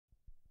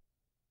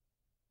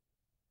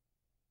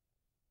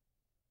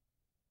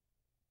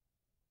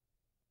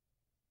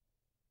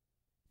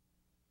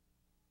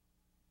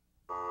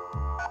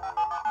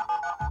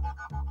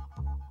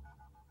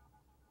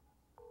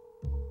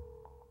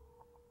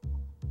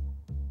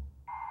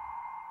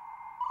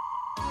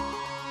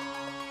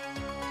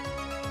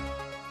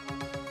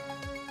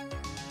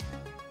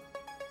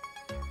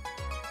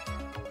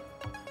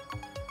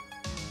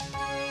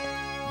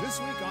This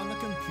week on the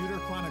Computer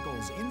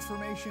Chronicles,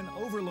 information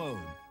overload.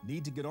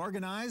 Need to get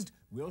organized?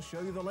 We'll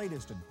show you the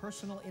latest in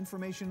personal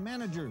information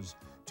managers.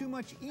 Too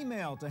much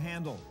email to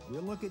handle?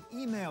 We'll look at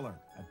Emailer,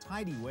 a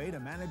tidy way to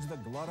manage the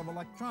glut of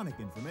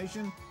electronic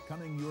information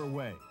coming your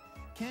way.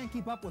 Can't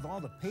keep up with all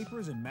the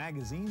papers and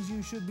magazines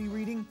you should be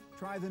reading?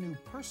 Try the new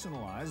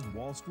personalized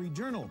Wall Street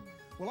Journal.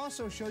 We'll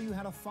also show you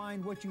how to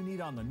find what you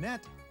need on the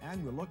net,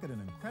 and we'll look at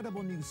an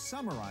incredible new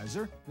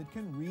summarizer that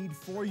can read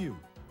for you.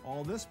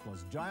 All this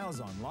plus Giles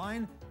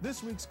Online,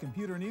 this week's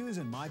computer news,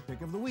 and my pick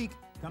of the week,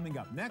 coming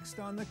up next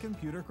on the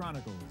Computer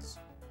Chronicles.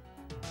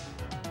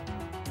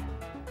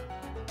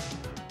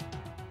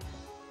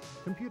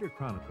 Computer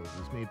Chronicles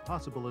is made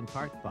possible in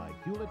part by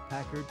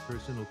Hewlett-Packard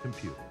Personal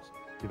Computers,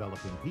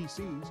 developing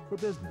PCs for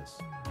business.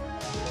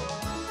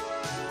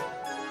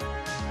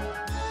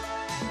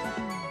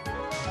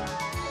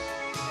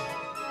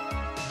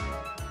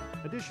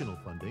 Additional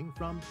funding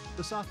from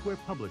the Software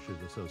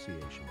Publishers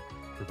Association,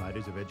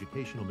 providers of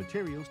educational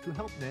materials to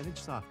help manage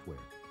software.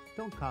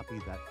 Don't copy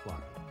that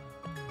floppy.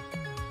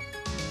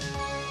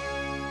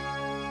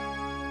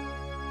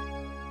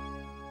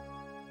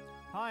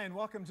 Hi, and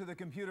welcome to the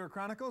Computer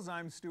Chronicles.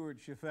 I'm Stewart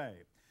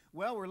Cheifet.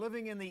 Well, we're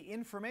living in the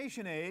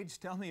information age.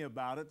 Tell me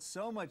about it.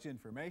 So much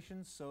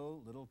information,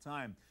 so little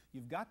time.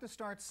 You've got to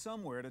start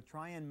somewhere to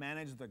try and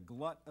manage the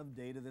glut of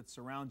data that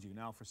surrounds you.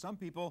 Now, for some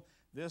people,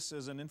 this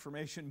is an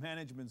information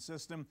management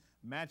system,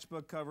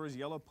 matchbook covers,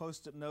 yellow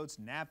Post-it notes,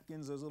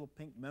 napkins, those little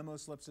pink memo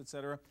slips,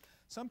 etc.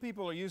 Some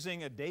people are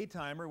using a day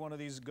timer, one of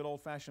these good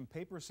old-fashioned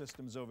paper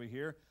systems over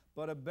here.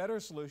 But a better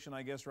solution,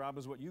 I guess, Rob,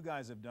 is what you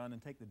guys have done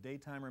and take the day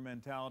timer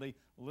mentality,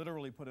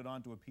 literally put it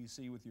onto a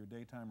PC with your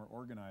day timer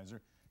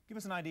organizer. Give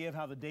us an idea of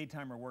how the day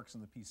timer works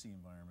in the PC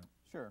environment.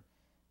 Sure.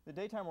 The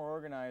day timer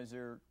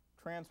organizer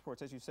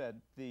transports, as you said,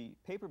 the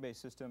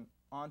paper-based system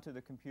onto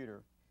the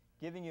computer,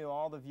 giving you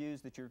all the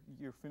views that you're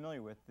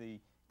familiar with, the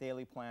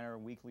daily planner,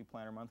 weekly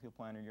planner, monthly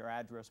planner, your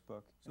address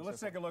book. So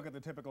let's take a look at the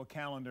typical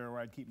calendar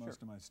where I'd keep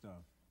most of my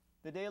stuff.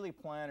 The daily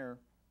planner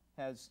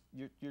has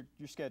your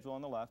schedule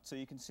on the left, so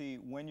you can see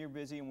when you're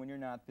busy and when you're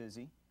not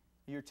busy.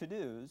 Your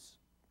to-dos,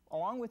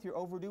 along with your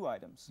overdue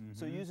items.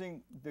 So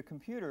using the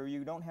computer,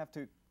 you don't have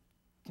to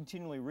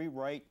continually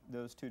rewrite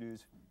those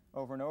to-dos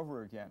over and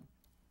over again.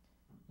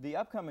 The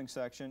upcoming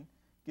section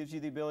gives you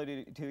the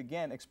ability to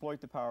again,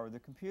 exploit the power of the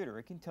computer.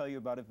 It can tell you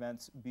about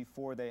events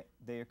before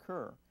they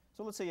occur.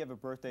 So let's say you have a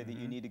birthday that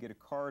you need to get a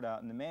card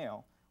out in the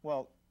mail.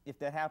 Well, if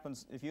that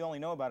happens, if you only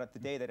know about it the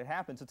day that it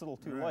happens, it's a little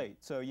too late.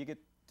 So you get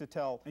to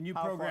tell. And you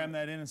program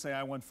that in and say,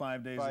 I want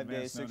 5 days. 5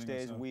 days, 6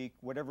 days, a week,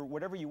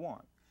 whatever you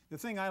want. The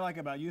thing I like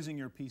about using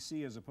your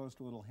PC as opposed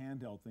to a little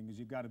handheld thing is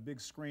you've got a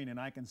big screen and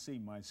I can see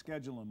my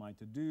schedule and my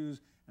to-dos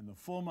and the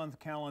full month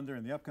calendar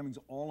and the upcomings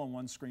all on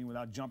one screen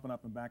without jumping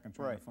up and back and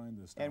trying to find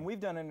this stuff. And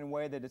we've done it in a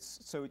way that it's,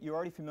 so you're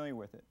already familiar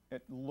with it.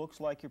 It looks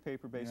like your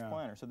paper-based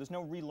planner, so there's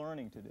no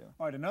relearning to do.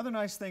 All right, another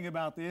nice thing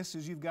about this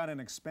is you've got an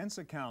expense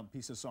account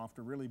piece of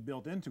software really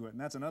built into it,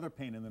 and that's another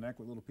pain in the neck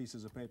with little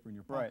pieces of paper in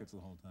your pockets the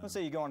whole time. Let's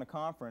say you go on a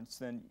conference,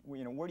 then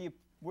you know, where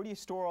do you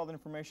store all the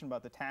information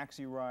about the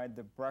taxi ride,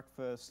 the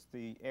breakfast,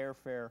 the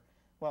airfare?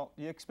 Well,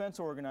 the expense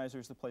organizer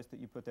is the place that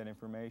you put that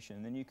information.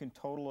 And then you can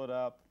total it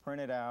up,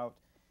 print it out.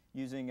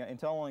 Using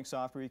IntelliLink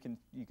software,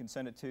 you can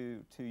send it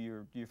to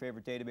your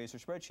favorite database or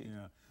spreadsheet.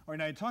 Yeah. All right,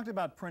 now you talked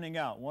about printing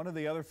out. One of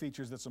the other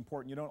features that's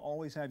important, you don't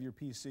always have your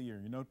PC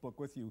or your notebook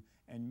with you,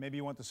 and maybe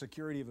you want the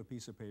security of a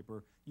piece of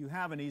paper. You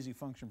have an easy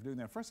function for doing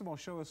that. First of all,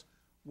 show us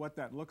what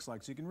that looks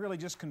like. So you can really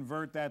just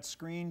convert that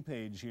screen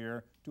page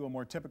here to a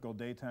more typical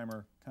day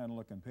timer kind of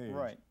looking page.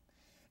 Right.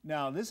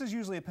 Now, this is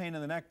usually a pain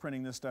in the neck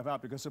printing this stuff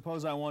out because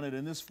suppose I want it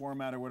in this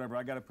format or whatever.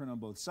 I got to print on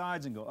both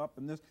sides and go up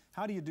and this.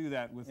 How do you do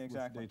that with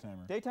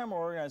Daytimer? Daytimer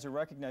Organizer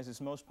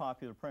recognizes most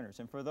popular printers,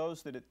 and for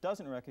those that it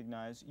doesn't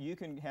recognize, you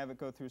can have it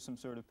go through some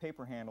sort of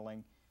paper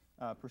handling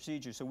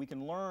procedure so we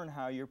can learn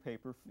how your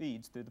paper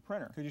feeds through the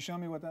printer. Could you show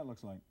me what that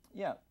looks like?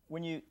 Yeah.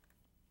 When you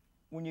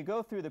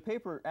go through the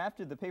paper,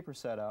 after the paper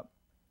setup,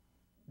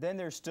 then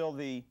there's still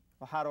the,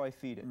 well, how do I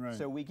feed it? Right.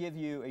 So we give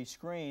you a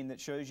screen that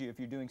shows you if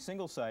you're doing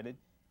single-sided,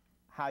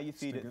 how you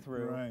feed it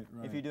through. Right.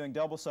 If you're doing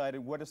double-sided,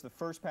 what does the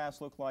first pass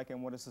look like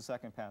and what does the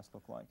second pass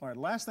look like? All right,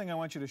 last thing I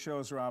want you to show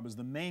us, Rob, is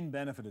the main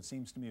benefit, it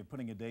seems to me, of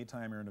putting a day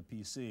timer in a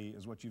PC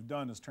is what you've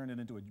done is turn it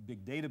into a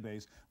big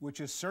database,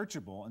 which is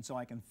searchable, and so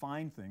I can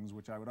find things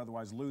which I would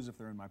otherwise lose if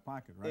they're in my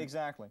pocket, right?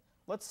 Exactly.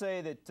 Let's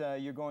say that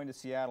you're going to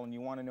Seattle and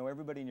you want to know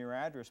everybody in your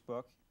address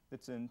book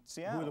that's in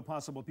Seattle. Who are the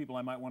possible people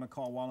I might want to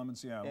call while I'm in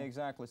Seattle?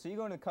 Exactly. So you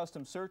go into the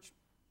custom search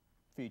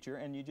feature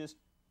and you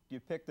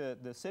pick the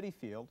city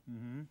field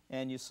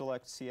and you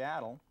select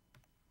Seattle.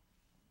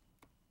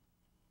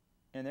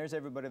 And there's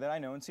everybody that I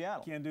know in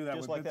Seattle. Can't do that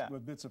just with like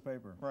with bits of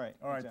paper. Right.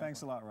 All right, exactly.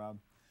 thanks a lot, Rob.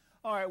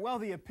 All right, well,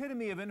 the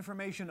epitome of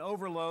information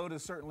overload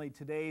is certainly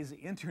today's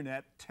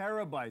internet,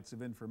 terabytes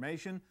of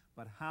information,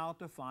 but how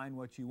to find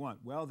what you want?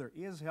 Well, there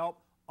is help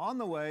on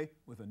the way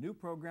with a new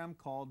program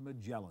called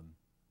Magellan.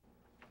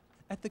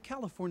 At the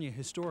California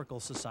Historical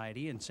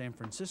Society in San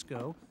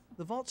Francisco,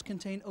 the vaults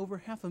contain over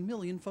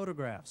 500,000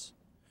 photographs.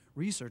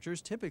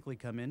 Researchers typically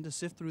come in to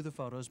sift through the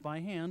photos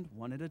by hand,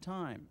 one at a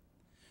time.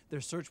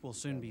 Their search will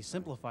soon be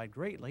simplified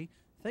greatly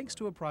thanks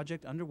to a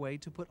project underway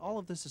to put all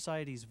of the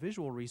Society's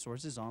visual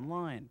resources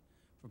online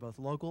for both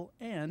local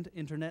and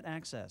internet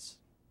access.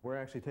 We're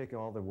actually taking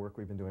all the work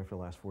we've been doing for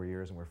the last 4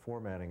 years and we're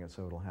formatting it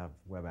so it'll have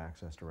web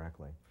access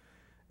directly.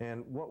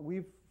 And what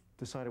we've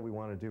decided we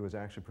want to do is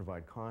actually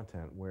provide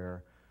content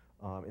where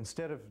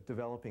instead of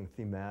developing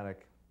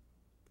thematic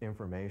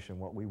information,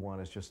 what we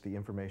want is just the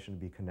information to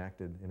be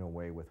connected in a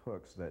way with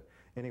hooks that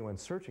anyone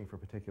searching for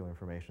particular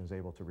information is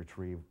able to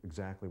retrieve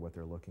exactly what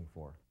they're looking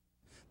for.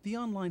 The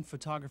online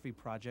photography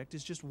project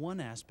is just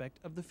one aspect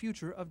of the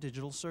future of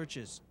digital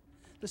searches.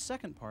 The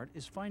second part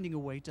is finding a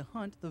way to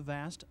hunt the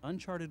vast,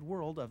 uncharted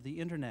world of the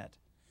Internet.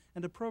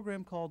 And a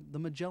program called the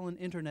Magellan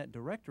Internet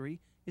Directory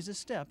is a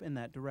step in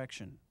that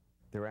direction.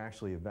 They're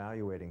actually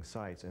evaluating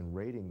sites and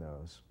rating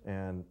those.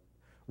 And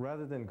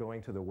rather than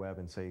going to the web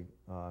and say,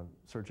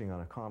 searching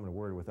on a common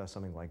word, with us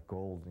something like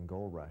gold and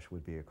gold rush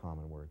would be a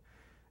common word.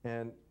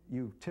 And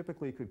you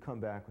typically could come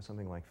back with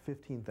something like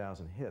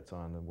 15,000 hits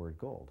on the word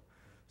gold.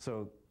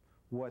 So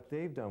what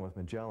they've done with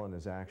Magellan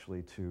is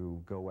actually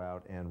to go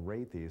out and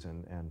rate these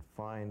and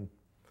find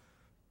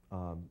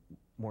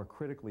more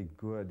critically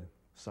good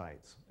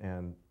sites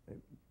and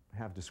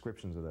have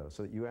descriptions of those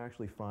so that you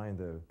actually find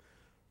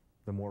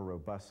the more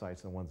robust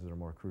sites, the ones that are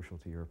more crucial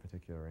to your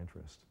particular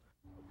interest.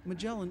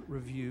 Magellan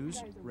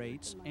reviews,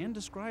 rates, and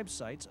describes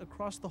sites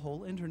across the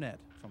whole Internet,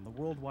 from the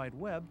World Wide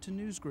Web to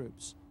news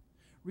groups.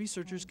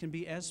 Researchers can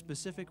be as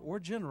specific or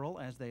general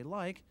as they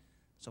like,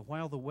 so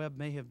while the web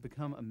may have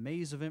become a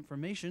maze of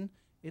information,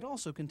 it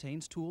also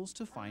contains tools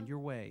to find your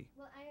way.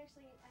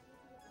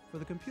 For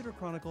the Computer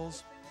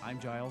Chronicles, I'm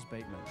Giles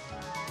Bateman.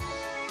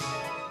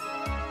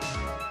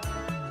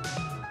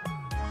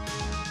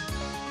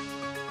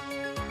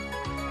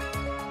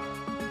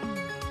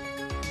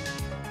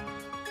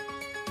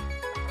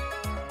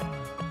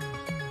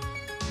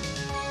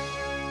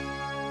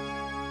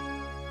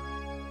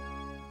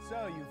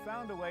 So you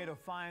found a way to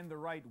find the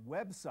right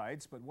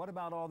websites, but what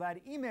about all that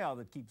email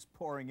that keeps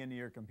pouring into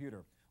your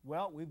computer?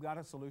 Well, we've got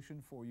a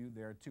solution for you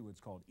there too. It's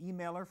called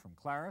Emailer from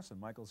Claris, and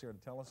Michael's here to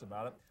tell us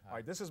about it. All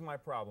right, this is my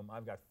problem.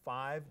 I've got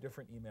 5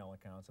 different email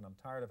accounts, and I'm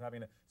tired of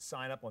having to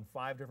sign up on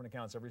 5 different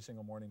accounts every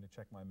single morning to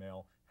check my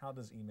mail. How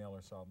does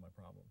Emailer solve my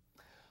problem?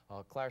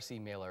 Well, Claris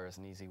Emailer is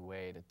an easy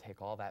way to take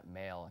all that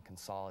mail and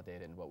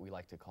consolidate it in what we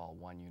like to call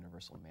one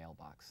universal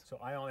mailbox. So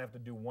I only have to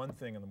do one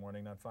thing in the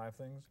morning, not 5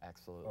 things?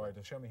 Absolutely. All right,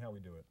 to show me how we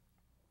do it.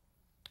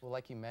 Well,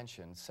 like you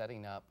mentioned,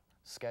 setting up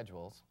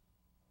schedules.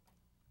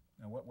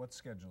 And what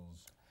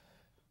schedules?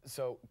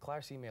 So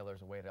Claris Emailer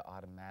is a way to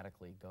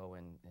automatically go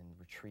and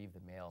retrieve the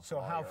mail. So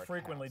how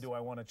frequently do I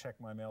want to check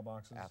my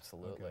mailboxes?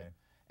 Absolutely. Okay.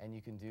 And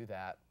you can do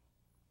that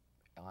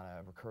on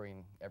a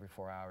recurring every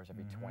 4 hours,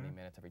 every 20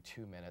 minutes, every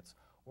 2 minutes,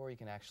 or you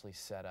can actually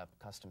set up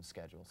custom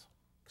schedules.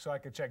 So I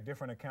could check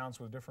different accounts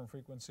with different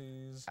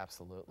frequencies?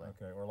 Absolutely.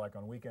 Okay, or like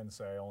on weekends,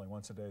 say only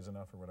once a day is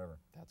enough or whatever.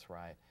 That's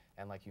right.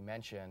 And like you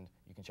mentioned,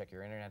 you can check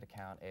your internet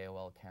account,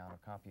 AOL account, or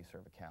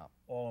CompuServe account.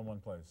 All in one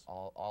place?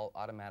 All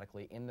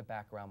automatically in the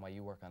background while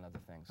you work on other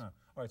things. Huh.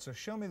 All right, so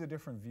show me the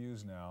different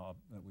views now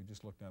that we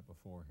just looked at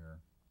before here.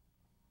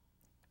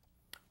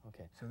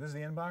 Okay. So this is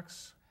the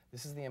inbox?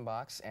 This is the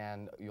inbox,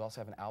 and you also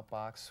have an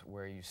outbox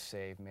where you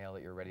save mail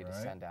that you're ready to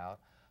send out,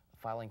 a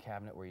filing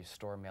cabinet where you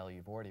store mail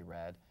you've already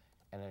read,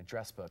 and an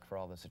address book for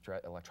all those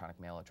electronic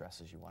mail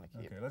addresses you want to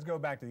keep. Okay, let's go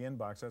back to the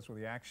inbox. That's where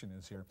the action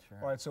is here. Sure.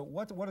 All right, so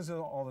what is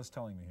all this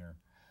telling me here?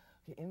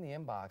 Okay, in the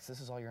inbox, this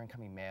is all your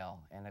incoming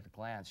mail, and at a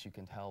glance, you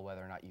can tell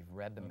whether or not you've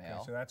read the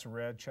mail. So that's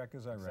read. Check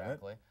as I read it.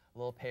 Exactly. A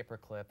little paper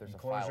clip. There's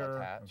Enclosure, a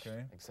file attached.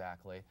 okay.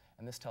 Exactly.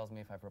 And this tells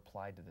me if I've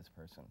replied to this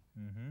person.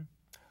 Mm-hmm.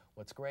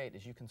 What's great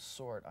is you can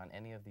sort on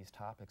any of these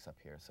topics up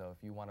here. So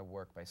if you want to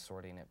work by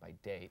sorting it by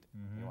date,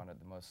 you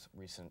wanted the most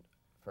recent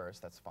first,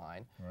 that's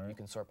fine. Right. You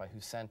can sort by who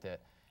sent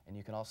it, and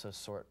you can also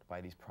sort by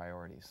these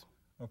priorities.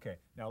 Okay,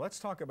 now let's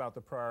talk about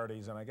the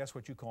priorities and I guess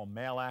what you call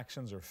mail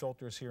actions or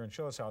filters here, and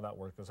show us how that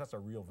works, because that's a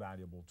real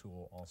valuable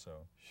tool also.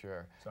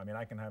 Sure. So I mean,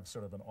 I can have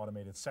sort of an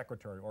automated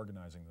secretary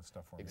organizing this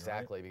stuff for me,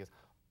 Exactly, right? because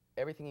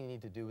everything you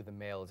need to do with the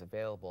mail is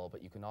available,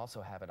 but you can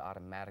also have it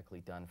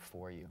automatically done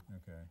for you.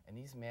 Okay. And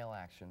these mail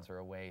actions are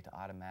a way to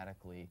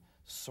automatically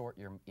sort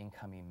your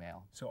incoming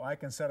mail. So I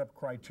can set up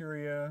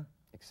criteria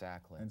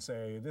Exactly. and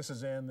say, this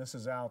is in, this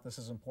is out, this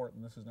is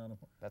important, this is not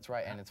important. That's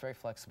right, and it's very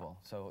flexible.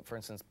 So, for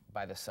instance,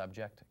 by the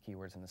subject,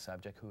 keywords in the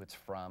subject, who it's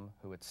from,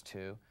 who it's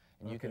to,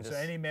 and you can so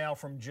just... any mail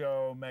from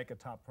Joe, make a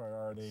top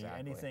priority. Exactly.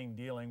 Anything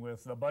dealing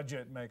with the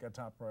budget, make a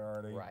top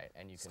priority. Right,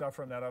 and you can... Stuff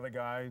from that other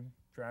guy,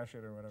 trash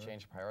it or whatever.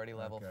 Change the priority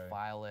level, Okay.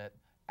 file it.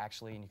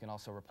 Actually, and you can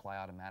also reply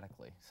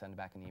automatically, send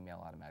back an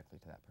email automatically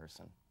to that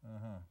person.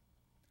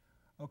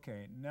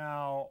 Okay,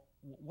 now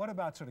what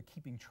about sort of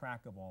keeping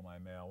track of all my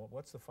mail?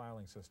 What's the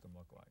filing system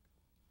look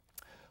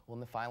like? Well,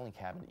 in the filing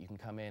cabinet, you can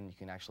come in, you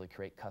can actually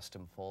create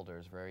custom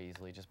folders very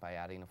easily just by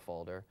adding a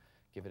folder,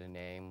 give it a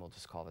name. We'll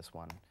just call this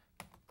one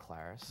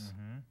Claris.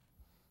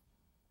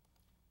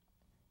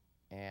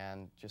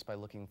 And just by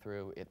looking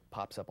through, it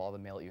pops up all the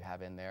mail that you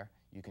have in there.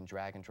 You can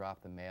drag and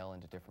drop the mail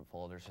into different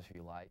folders if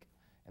you like.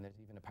 And there's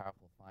even a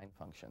powerful find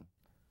function.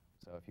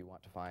 So if you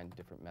want to find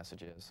different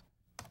messages,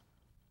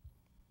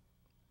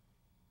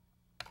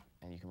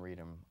 and you can read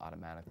them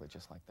automatically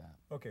just like that.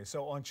 Okay,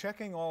 so on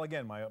checking all,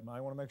 again,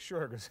 I want to make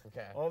sure, because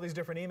all these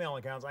different email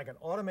accounts, I can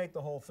automate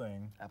the whole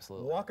thing.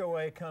 Absolutely. Walk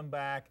away, come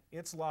back,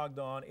 it's logged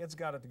on, it's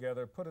got it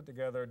together, put it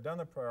together, done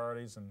the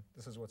priorities, and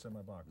this is what's in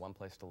my box. One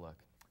place to look.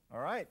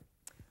 All right.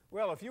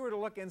 Well, if you were to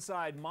look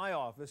inside my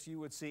office, you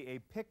would see a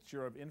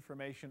picture of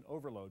information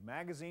overload.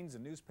 Magazines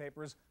and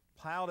newspapers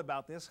piled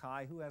about this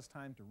high. Who has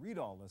time to read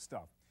all this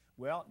stuff?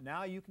 Well,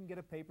 now you can get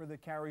a paper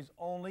that carries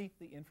only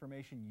the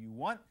information you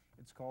want.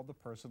 It's called the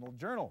Personal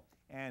Journal.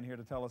 And here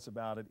to tell us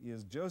about it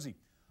is Josie.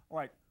 All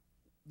right,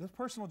 the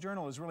Personal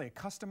Journal is really a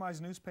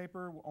customized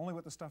newspaper, only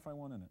with the stuff I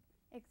want in it.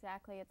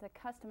 Exactly. It's a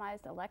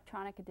customized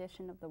electronic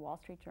edition of the Wall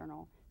Street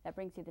Journal that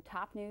brings you the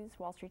top news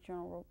Wall Street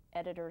Journal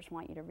editors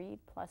want you to read,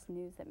 plus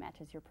news that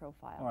matches your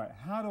profile. All right,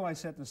 how do I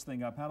set this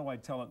thing up? How do I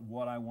tell it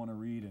what I want to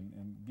read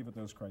and give it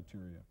those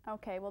criteria?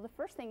 Okay, well, the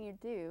first thing you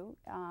do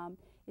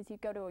is you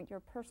go to your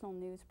personal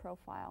news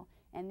profile,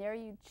 and there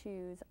you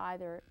choose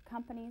either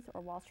companies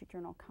or Wall Street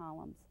Journal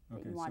columns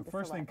that you want to so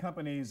first thing, select.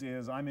 companies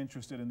is I'm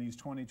interested in these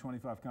 20,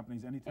 25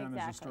 companies. Anytime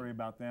there's a story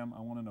about them, I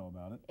want to know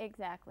about it.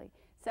 Exactly.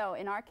 So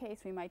in our case,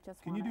 we might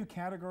just Can you do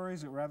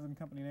categories rather than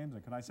company names? Or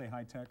could I say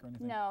high tech or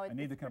anything? No. I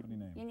need the company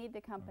name. You need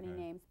the company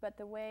names. But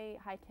the way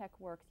high tech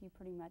works, you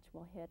pretty much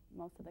will hit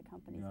most of the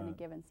companies in a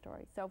given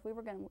story. So if we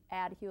were going to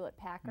add Hewlett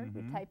Packard,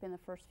 we'd type in the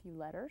first few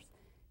letters,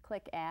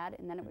 click add,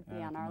 and then it would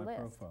be on our list.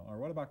 Profile. Or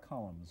what about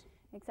columns?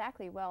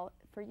 Exactly. Well,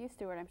 for you,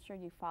 Stewart, I'm sure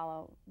you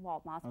follow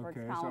Walt Mossberg's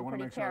so I column want to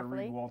pretty make sure carefully.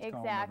 I read Walt's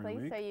column Exactly.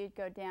 every week. So you'd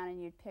go down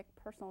and you'd pick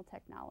personal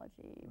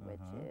technology, which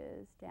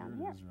is down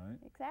Here here. it is, right?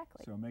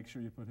 Exactly. So make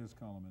sure you put his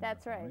column in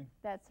That's there for right. me.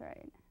 That's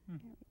right. Here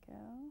we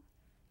go.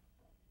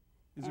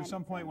 Is there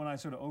some point when I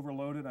sort of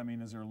overload it? I mean,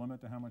 is there a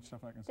limit to how much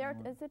stuff I can There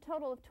send? is a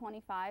total of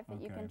 25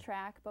 that you can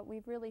track, but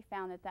we've really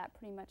found that that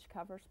pretty much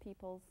covers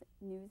people's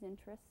news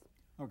interests.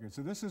 Okay,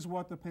 so this is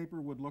what the paper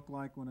would look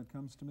like when it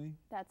comes to me?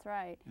 That's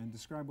right. And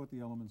describe what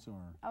the elements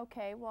are.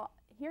 Okay, well,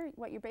 here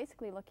what you're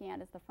basically looking at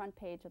is the front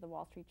page of the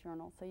Wall Street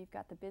Journal. So you've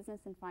got the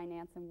business and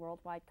finance and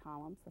worldwide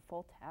columns, the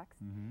full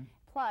text.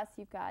 Plus,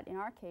 you've got, in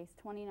our case,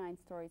 29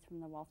 stories from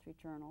the Wall Street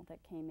Journal that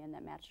came in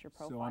that matched your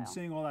profile. So I'm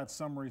seeing all that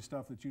summary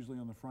stuff that's usually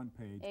on the front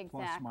page,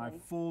 plus my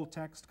full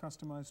text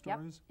customized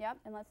stories? Yep,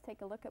 and let's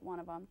take a look at one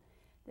of them.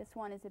 This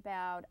one is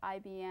about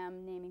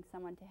IBM naming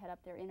someone to head up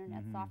their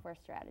internet software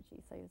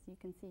strategy. So as you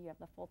can see, you have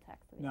the full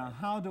text of the Now,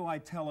 article. how do I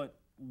tell it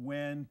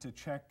when to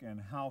check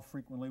and how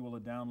frequently will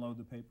it download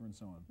the paper and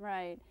so on?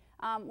 Right.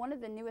 One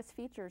of the newest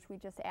features we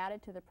just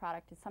added to the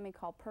product is something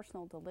called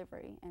personal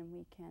delivery, and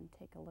we can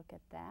take a look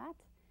at that.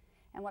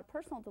 And what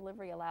personal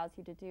delivery allows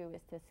you to do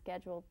is to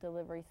schedule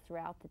deliveries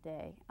throughout the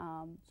day.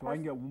 So I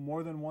can get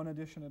more than one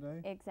edition a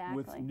day? Exactly.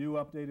 With new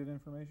updated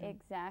information?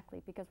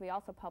 Exactly, because we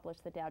also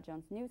publish the Dow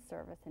Jones News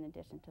Service in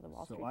addition to the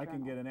Wall Street Journal. So I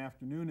can get an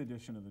afternoon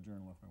edition of the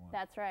Journal if I want.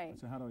 That's right.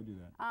 So how do I do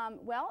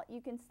that? Well,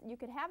 you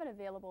could have it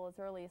available as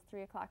early as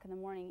 3 o'clock in the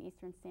morning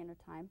Eastern Standard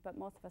Time, but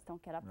most of us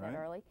don't get up that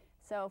early.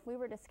 So if we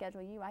were to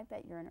schedule you, I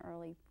bet you're an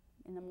early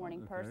in the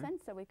morning person.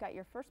 So we've got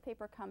your first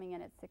paper coming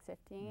in at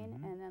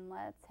 6:15, and then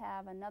let's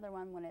have another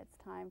one when it's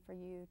time for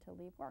you to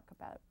leave work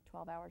about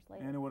 12 hours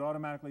later. And it would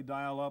automatically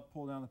dial up,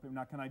 pull down the paper.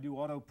 Now, can I do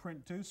auto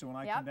print too? So when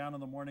I come down in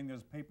the morning,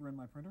 there's paper in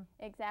my printer?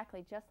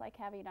 Exactly. Just like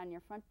having it on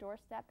your front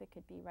doorstep, it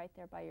could be right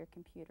there by your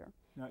computer.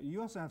 Now,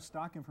 you also have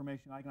stock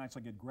information. I can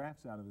actually get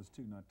graphs out of this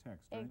too, not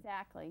text, right?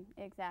 Exactly.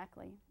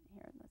 Exactly.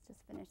 Here, let's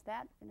just finish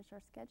that. Finish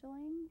our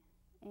scheduling.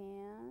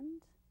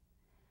 And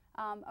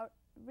a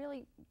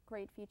really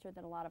great feature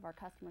that a lot of our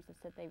customers have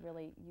said they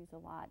really use a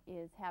lot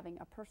is having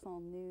a personal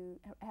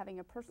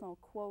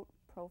quote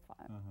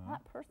profile.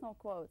 Not personal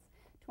quotes.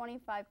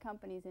 25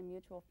 companies and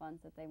mutual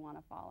funds that they want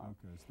to follow.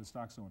 Okay, so the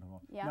stock's so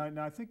involved. Yeah.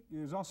 Now, I think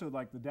there's also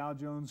like the Dow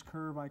Jones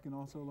curve I can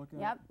also look at.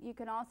 Yep, you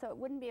can also, it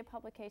wouldn't be a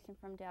publication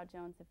from Dow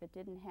Jones if it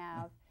didn't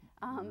have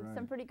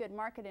some pretty good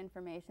market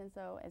information.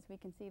 So as we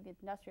can see, the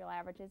industrial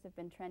averages have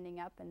been trending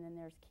up, and then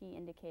there's key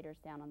indicators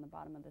down on the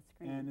bottom of the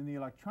screen. And in the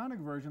electronic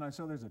version, I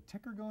saw there's a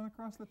ticker going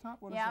across the top.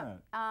 What is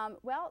that?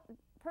 Well,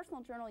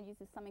 Personal Journal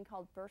uses something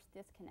called burst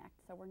disconnect,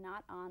 so we're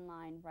not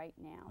online right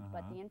now,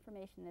 but the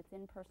information that's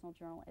in Personal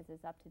Journal is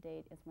as up to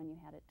date as when you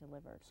had it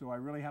delivered. So I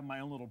really have my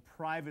own little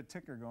private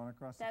ticker going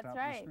across the top of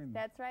the screen.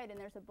 That's right, and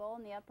there's a bowl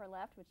in the upper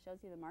left which shows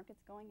you the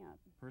market's going up.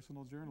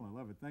 Personal Journal, I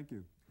love it, thank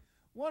you.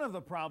 One of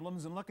the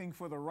problems in looking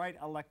for the right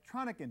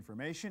electronic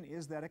information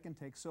is that it can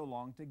take so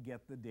long to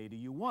get the data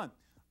you want.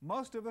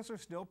 Most of us are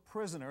still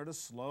prisoner to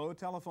slow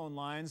telephone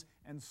lines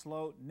and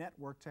slow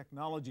network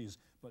technologies,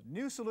 but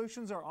new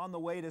solutions are on the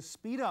way to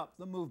speed up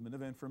the movement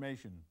of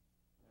information.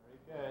 There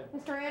he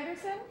Mr.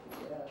 Anderson,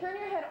 turn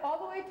your head all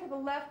the way to the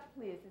left,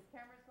 please. This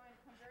camera is going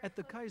to come very At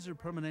the Kaiser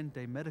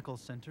Permanente Medical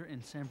Center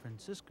in San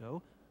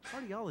Francisco,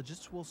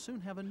 cardiologists will soon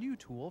have a new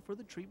tool for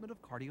the treatment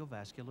of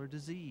cardiovascular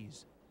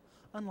disease.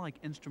 Unlike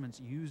instruments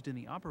used in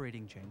the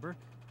operating chamber,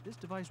 this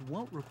device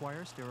won't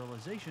require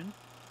sterilization,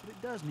 but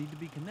it does need to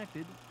be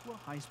connected to a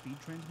high-speed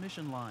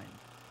transmission line.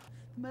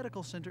 The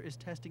medical center is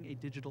testing a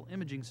digital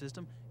imaging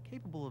system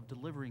capable of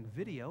delivering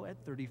video at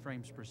 30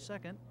 frames per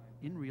second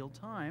in real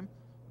time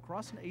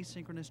across an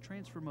asynchronous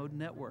transfer mode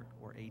network,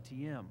 or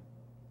ATM.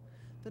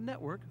 The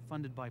network,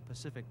 funded by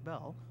Pacific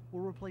Bell,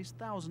 will replace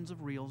thousands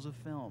of reels of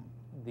film.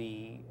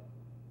 The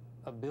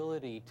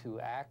ability to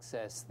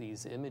access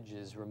these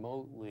images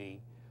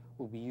remotely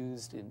will be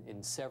used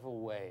in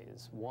several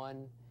ways.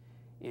 One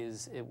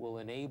is it will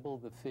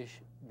enable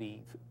the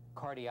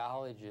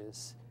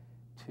cardiologist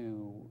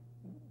to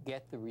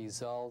get the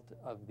result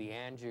of the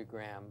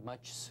angiogram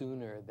much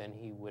sooner than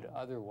he would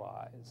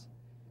otherwise.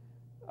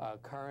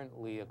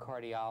 Currently, a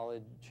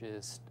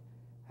cardiologist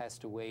has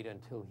to wait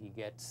until he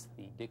gets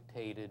the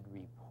dictated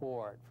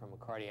report from a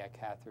cardiac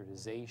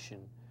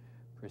catheterization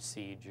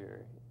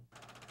procedure.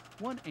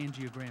 One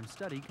angiogram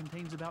study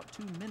contains about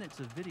 2 minutes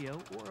of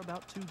video or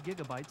about 2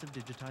 gigabytes of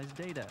digitized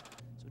data,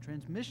 so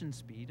transmission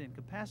speed and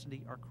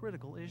capacity are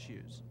critical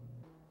issues.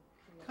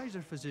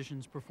 Kaiser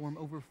physicians perform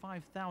over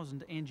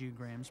 5,000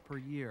 angiograms per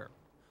year.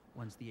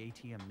 Once the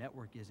ATM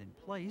network is in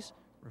place,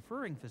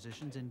 referring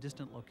physicians in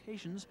distant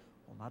locations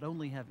will not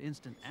only have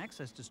instant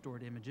access to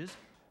stored images,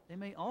 they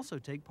may also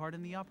take part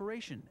in the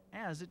operation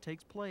as it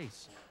takes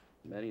place.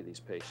 Many of these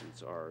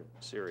patients are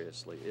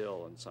seriously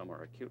ill, and some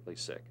are acutely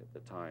sick at the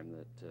time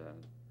that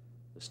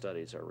the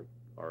studies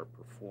are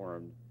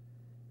performed,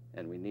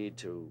 and we need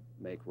to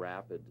make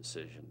rapid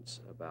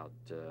decisions about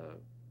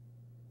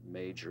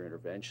major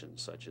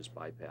interventions such as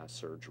bypass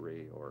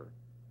surgery or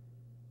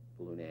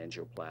balloon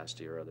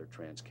angioplasty or other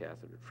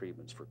transcatheter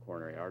treatments for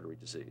coronary artery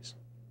disease.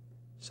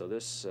 So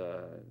this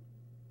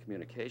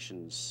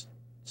communications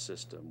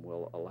system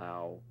will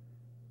allow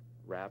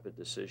rapid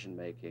decision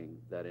making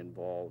that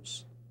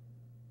involves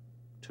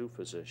 2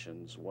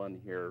 physicians, one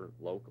here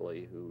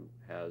locally who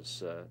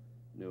has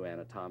new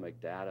anatomic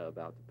data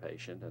about the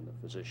patient, and the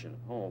physician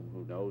at home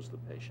who knows the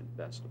patient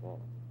best of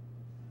all.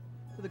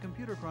 For the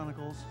Computer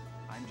Chronicles,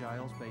 I'm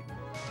Giles Bateman.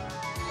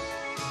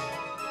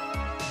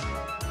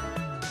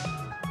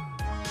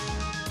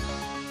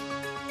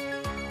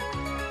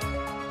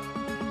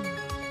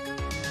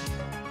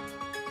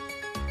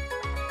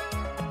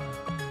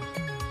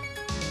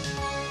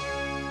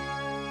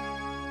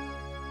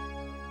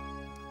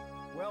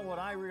 Well, what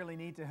I really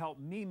need to help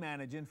me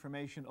manage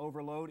information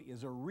overload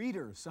is a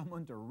reader,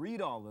 someone to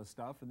read all this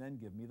stuff and then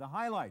give me the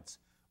highlights.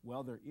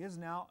 Well, there is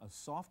now a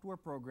software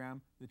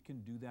program that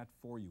can do that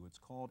for you. It's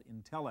called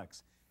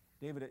Intellex.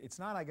 David, it's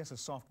not, I guess, a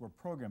software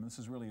program. This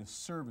is really a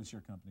service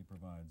your company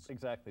provides.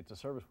 Exactly. It's a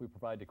service we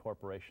provide to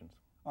corporations.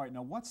 All right,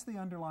 now what's the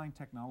underlying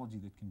technology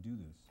that can do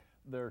this?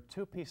 There are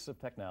 2 pieces of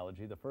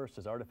technology. The first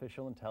is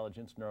artificial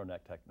intelligence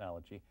neuronet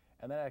technology,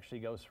 and that actually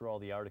goes through all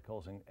the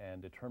articles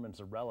and determines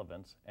the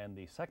relevance. And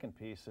the second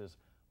piece is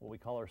what we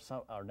call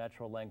our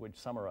natural language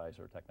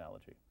summarizer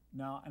technology.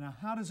 Now,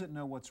 how does it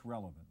know what's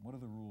relevant? What are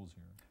the rules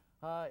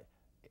here?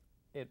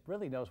 It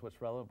really knows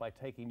what's relevant by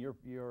taking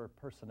your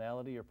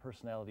personality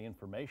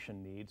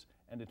information needs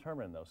and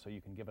determining those. So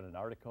you can give it an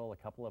article, a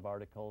couple of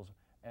articles,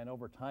 and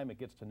over time it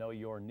gets to know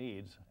your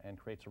needs and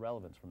creates a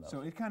relevance from those.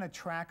 So it kind of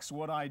tracks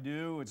what I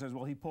do. It says,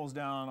 well, he pulls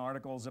down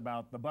articles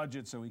about the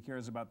budget, so he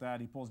cares about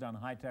that. He pulls down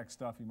high-tech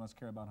stuff, he must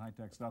care about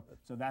high-tech stuff.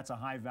 So that's a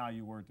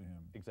high-value word to him.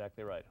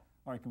 Exactly right.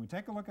 All right, can we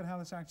take a look at how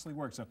this actually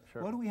works? So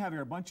sure. What do we have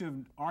here? A bunch of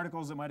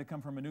articles that might have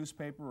come from a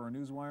newspaper or a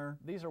newswire?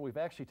 We've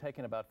actually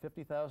taken about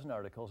 50,000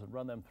 articles and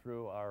run them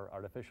through our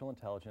artificial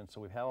intelligence.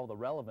 So we have all the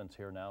relevance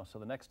here now. So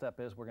the next step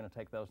is we're going to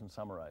take those and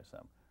summarize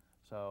them.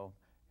 So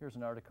here's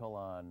an article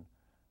on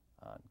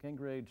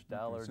Gingrich,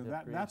 Dollar, so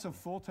that's a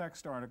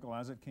full-text article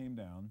as it came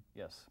down.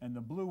 Yes. And the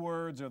blue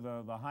words are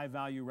the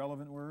high-value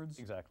relevant words?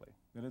 Exactly.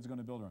 That it's going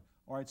to build around.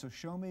 All right, so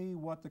show me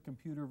what the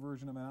computer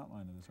version of an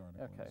outline of this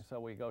article is. Okay, so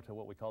we go to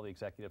what we call the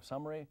executive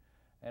summary,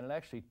 and it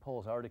actually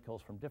pulls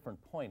articles from different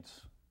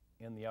points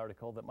in the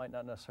article that might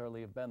not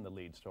necessarily have been the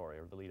lead story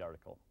or the lead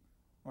article.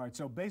 All right,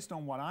 so based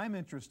on what I'm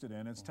interested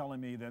in, it's telling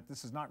me that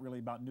this is not really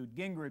about Newt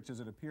Gingrich as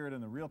it appeared in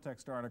the real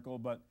text article,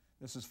 but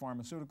this is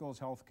pharmaceuticals,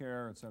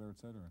 healthcare, et cetera, et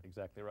cetera.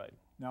 Exactly right.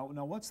 Now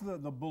what's the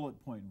bullet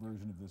point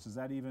version of this? Is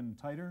that even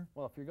tighter?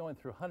 Well, if you're going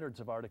through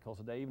hundreds of articles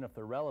a day, even if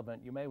they're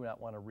relevant, you may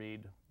not want to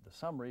read the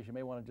summaries. You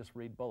may want to just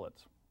read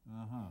bullets.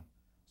 Uh-huh.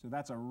 So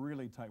that's a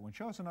really tight one.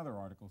 Show us another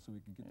article so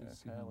we can get to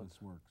see how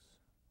this works.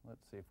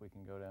 Let's see if we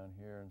can go down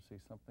here and see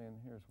something.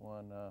 Here's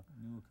one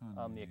New economy.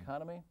 on the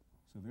economy.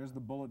 So there's the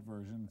bullet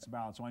version.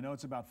 So I know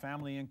it's about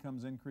family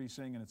incomes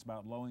increasing and it's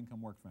about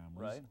low-income work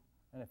families. Right.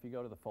 And if you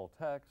go to the full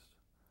text,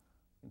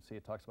 you can see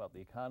it talks about the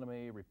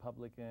economy,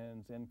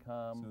 Republicans,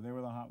 income. So they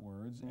were the hot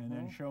words. And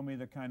then show me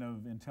the kind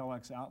of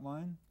Intellex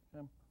outline.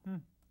 Yeah.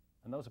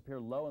 And those appear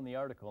low in the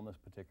article in this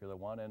particular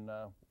one and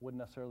wouldn't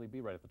necessarily be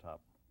right at the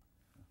top.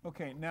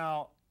 Okay,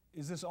 now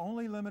is this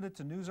only limited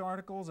to news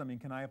articles? I mean,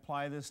 can I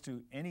apply this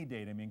to any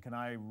data? I mean, can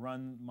I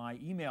run my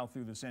email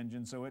through this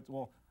engine so it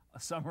will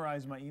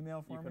summarize my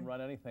email for me? You can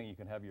run anything. You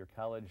can have your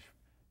college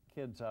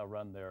kids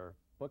run their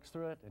books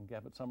through it and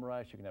have it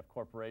summarized. You can have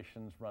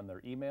corporations run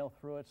their email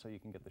through it so you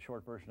can get the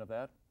short version of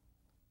that.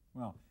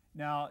 Well,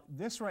 now,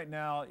 this right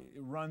now it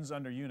runs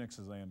under Unix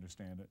as I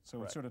understand it.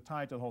 So it's sort of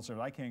tied to the whole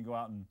server. I can't go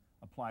out and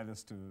apply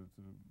this to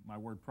my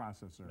word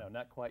processor. No,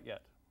 not quite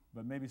yet.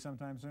 But maybe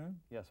sometime soon?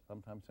 Yes,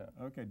 sometime soon.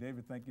 Okay,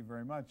 David, thank you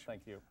very much.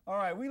 Thank you. All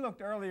right, we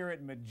looked earlier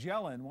at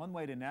Magellan, one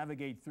way to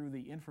navigate through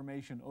the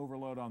information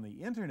overload on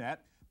the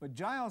internet, but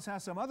Giles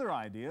has some other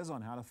ideas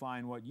on how to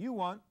find what you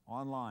want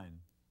online.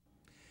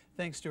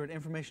 Thanks, Stuart.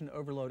 Information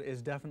overload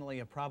is definitely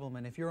a problem,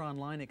 and if you're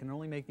online, it can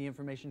only make the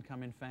information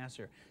come in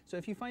faster. So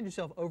if you find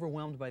yourself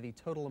overwhelmed by the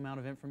total amount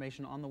of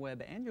information on the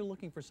web and you're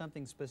looking for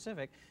something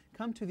specific,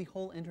 come to the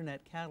Whole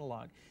Internet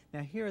Catalog.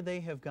 Now here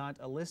they have got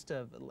a list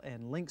of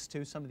and links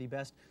to some of the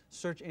best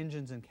search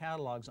engines and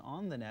catalogs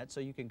on the net, so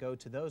you can go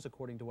to those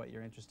according to what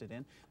you're interested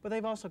in. But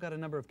they've also got a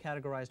number of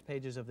categorized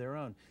pages of their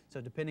own.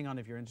 So depending on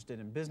if you're interested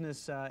in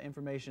business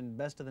information,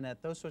 best of the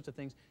net, those sorts of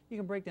things, you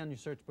can break down your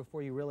search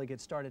before you really get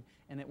started,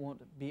 and it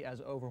won't be as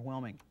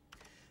overwhelming.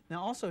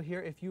 Now also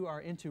here, if you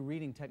are into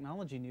reading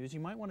technology news, you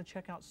might want to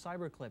check out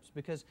Cyberclips,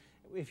 because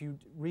if you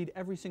read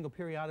every single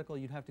periodical,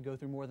 you'd have to go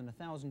through more than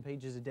 1,000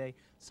 pages a day.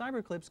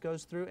 Cyberclips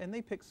goes through and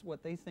they pick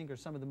what they think are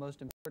some of the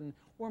most important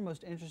or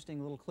most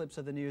interesting little clips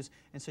of the news,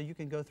 and so you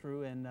can go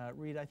through and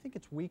read, I think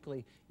it's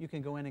weekly, you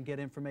can go in and get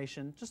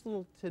information, just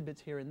little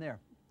tidbits here and there.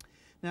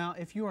 Now,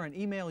 if you are an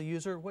email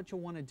user, what you'll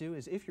want to do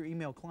is, if your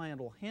email client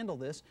will handle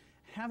this,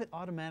 have it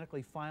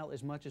automatically file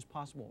as much as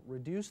possible.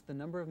 Reduce the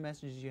number of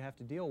messages you have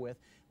to deal with.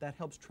 That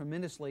helps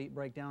tremendously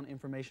break down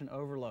information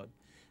overload.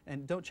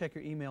 And don't check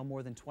your email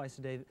more than twice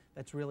a day.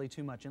 That's really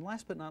too much. And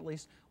last but not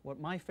least,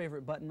 what my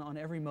favorite button on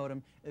every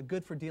modem,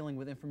 good for dealing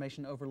with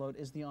information overload,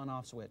 is the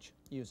on-off switch.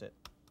 Use it.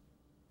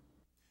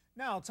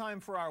 Now, time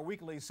for our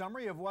weekly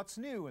summary of what's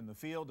new in the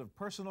field of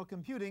personal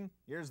computing.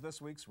 Here's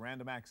this week's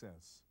Random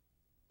Access.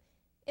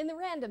 In the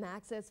Random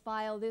Access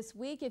file this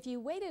week, if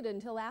you waited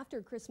until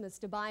after Christmas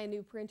to buy a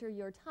new printer,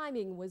 your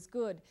timing was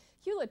good.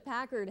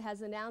 Hewlett-Packard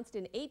has announced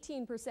an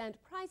 18%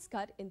 price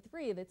cut in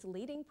 3 of its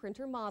leading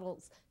printer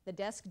models: the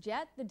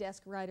DeskJet, the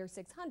DeskWriter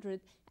 600,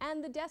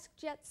 and the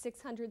DeskJet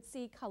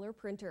 600C color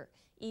printer.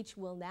 Each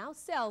will now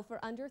sell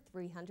for under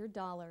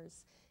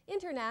 $300.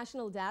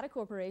 International Data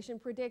Corporation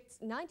predicts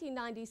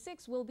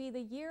 1996 will be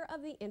the year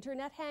of the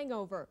Internet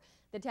hangover.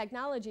 The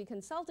technology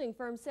consulting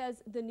firm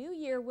says the new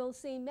year will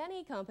see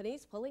many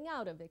companies pulling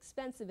out of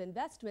expensive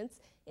investments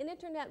in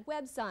Internet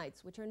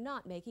websites which are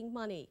not making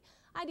money.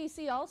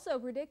 IDC also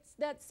predicts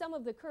that some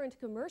of the current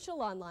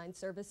commercial online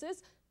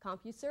services,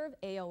 CompuServe,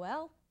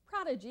 AOL,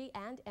 Prodigy,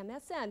 and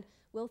MSN,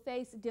 will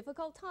face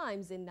difficult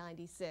times in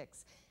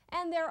 '96.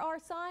 And there are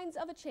signs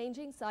of a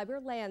changing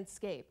cyber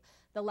landscape.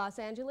 The Los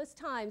Angeles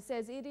Times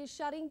says it is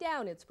shutting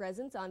down its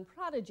presence on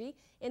Prodigy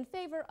in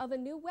favor of a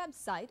new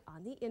website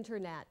on the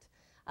Internet.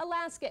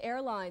 Alaska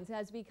Airlines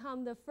has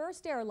become the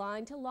first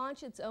airline to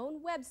launch its own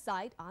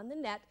website on the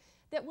net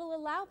that will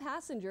allow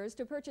passengers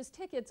to purchase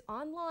tickets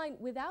online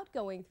without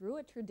going through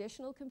a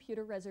traditional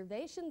computer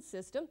reservation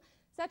system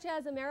such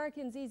as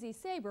American's Easy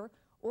Sabre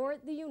or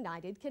the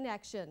United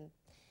Connection.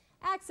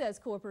 Access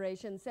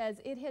Corporation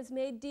says it has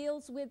made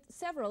deals with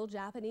several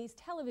Japanese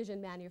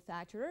television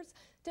manufacturers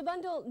to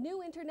bundle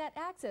new Internet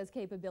access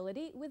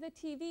capability with a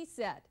TV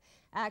set.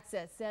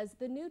 Access says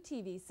the new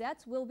TV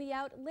sets will be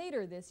out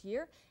later this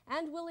year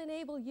and will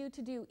enable you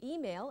to do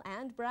email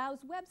and browse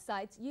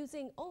websites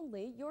using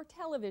only your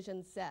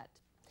television set.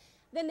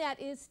 The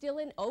net is still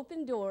an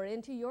open door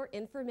into your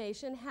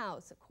information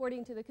house,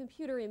 according to the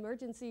Computer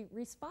Emergency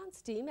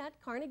Response Team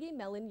at Carnegie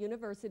Mellon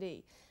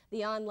University.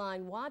 The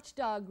online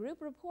watchdog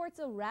group reports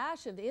a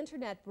rash of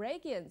Internet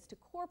break-ins to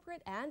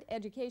corporate and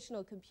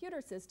educational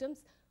computer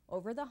systems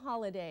over the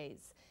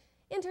holidays.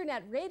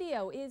 Internet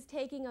radio is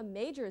taking a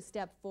major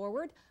step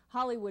forward.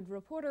 Hollywood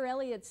reporter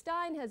Elliot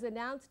Stein has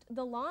announced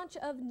the launch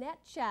of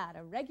NetChat,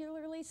 a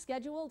regularly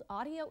scheduled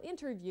audio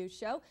interview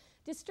show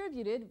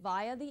distributed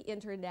via the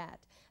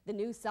Internet. The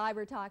new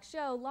Cyber Talk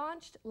show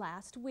launched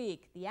last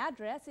week. The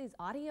address is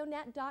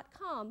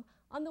audionet.com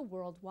on the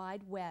World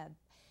Wide Web.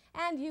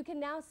 And you can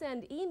now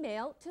send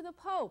email to the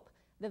Pope.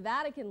 The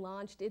Vatican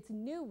launched its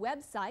new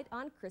website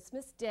on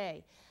Christmas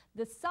Day.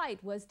 The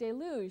site was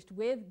deluged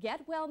with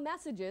get-well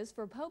messages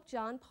for Pope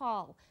John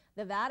Paul.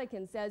 The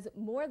Vatican says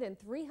more than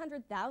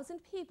 300,000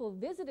 people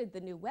visited the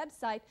new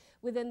website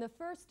within the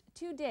first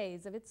 2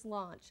 days of its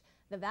launch.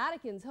 The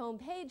Vatican's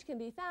homepage can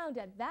be found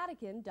at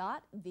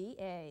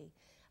vatican.va.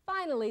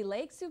 Finally,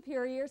 Lake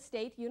Superior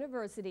State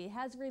University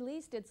has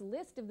released its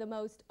list of the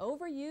most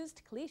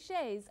overused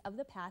cliches of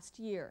the past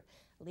year.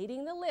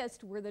 Leading the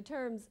list were the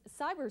terms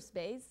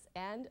cyberspace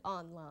and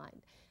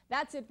online.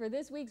 That's it for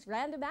this week's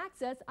Random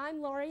Access.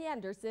 I'm Laurie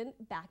Anderson.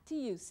 Back to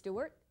you,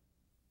 Stewart.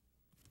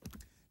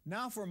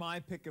 Now for my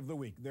pick of the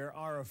week. There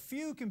are a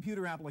few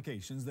computer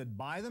applications that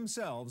by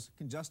themselves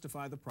can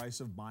justify the price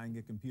of buying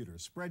a computer.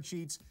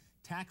 Spreadsheets,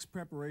 tax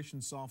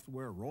preparation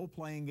software,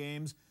 role-playing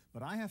games,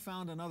 but I have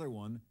found another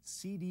one,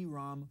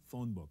 CD-ROM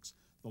phone books.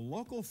 The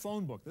local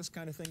phone book, this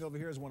kind of thing over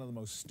here, is one of the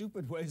most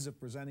stupid ways of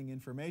presenting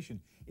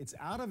information. It's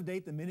out of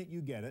date the minute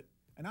you get it,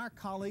 and our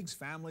colleagues,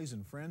 families,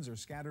 and friends are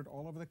scattered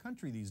all over the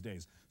country these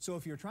days. So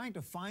if you're trying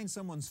to find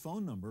someone's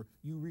phone number,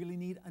 you really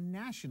need a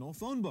national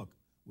phone book.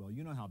 Well,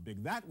 you know how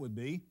big that would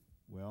be.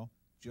 Well,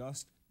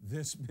 just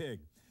this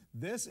big.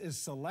 This is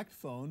Select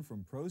Phone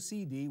from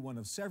ProCD, one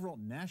of several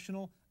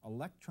national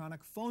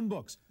electronic phone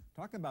books.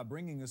 Talk about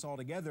bringing us all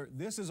together.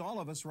 This is all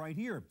of us right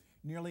here.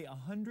 Nearly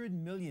 100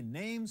 million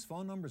names,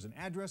 phone numbers, and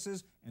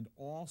addresses, and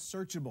all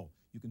searchable.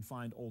 You can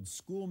find old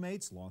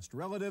schoolmates, lost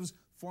relatives,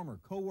 former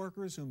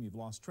coworkers whom you've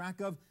lost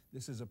track of.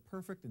 This is a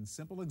perfect and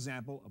simple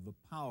example of the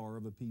power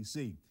of a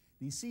PC.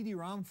 These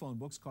CD-ROM phone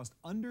books cost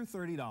under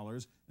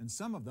 $30, and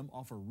some of them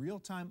offer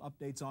real-time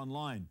updates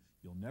online.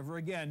 You'll never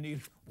again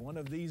need one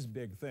of these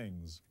big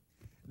things.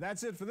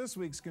 That's it for this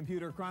week's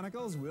Computer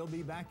Chronicles. We'll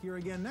be back here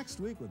again next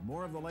week with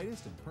more of the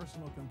latest in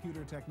personal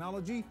computer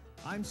technology.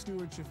 I'm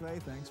Stewart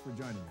Cheifet. Thanks for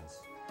joining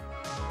us.